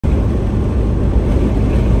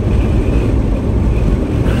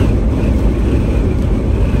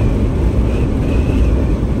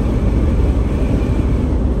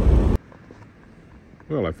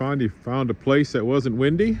finally found a place that wasn't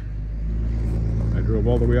windy. I drove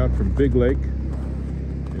all the way out from Big Lake,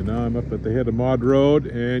 and now I'm up at the head of Maud Road,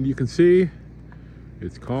 and you can see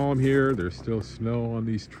it's calm here. There's still snow on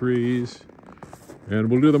these trees. And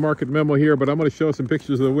we'll do the market memo here, but I'm going to show some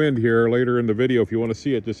pictures of the wind here later in the video. If you want to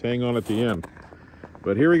see it, just hang on at the end.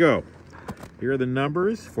 But here we go. Here are the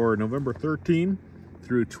numbers for November 13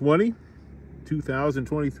 through 20,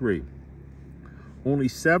 2023. Only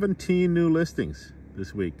 17 new listings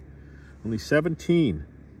this week. Only 17.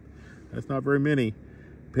 That's not very many.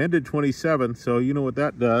 Pended 27, so you know what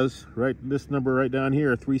that does. Right, this number right down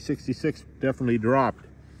here, 366, definitely dropped.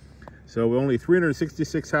 So only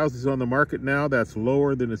 366 houses on the market now. That's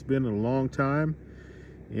lower than it's been in a long time.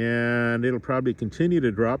 And it'll probably continue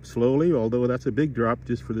to drop slowly, although that's a big drop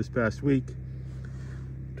just for this past week.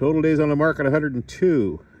 Total days on the market,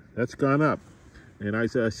 102. That's gone up. And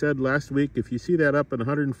as I said last week, if you see that up in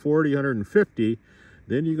 140, 150,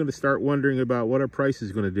 then you're going to start wondering about what our price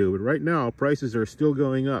is going to do. But right now, prices are still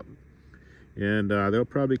going up. And they'll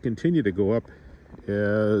probably continue to go up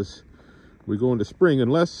as we go into spring,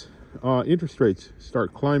 unless interest rates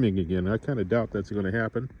start climbing again. I kind of doubt that's going to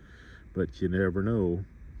happen, but you never know.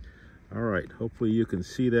 All right, hopefully you can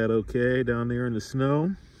see that okay down there in the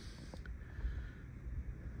snow.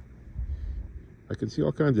 I can see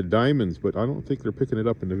all kinds of diamonds, but I don't think they're picking it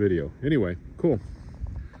up in the video. Anyway, cool.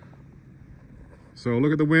 So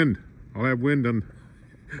look at the wind. I'll have wind on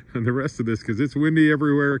the rest of this because it's windy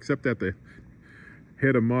everywhere except at the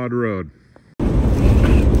head of Maud Road.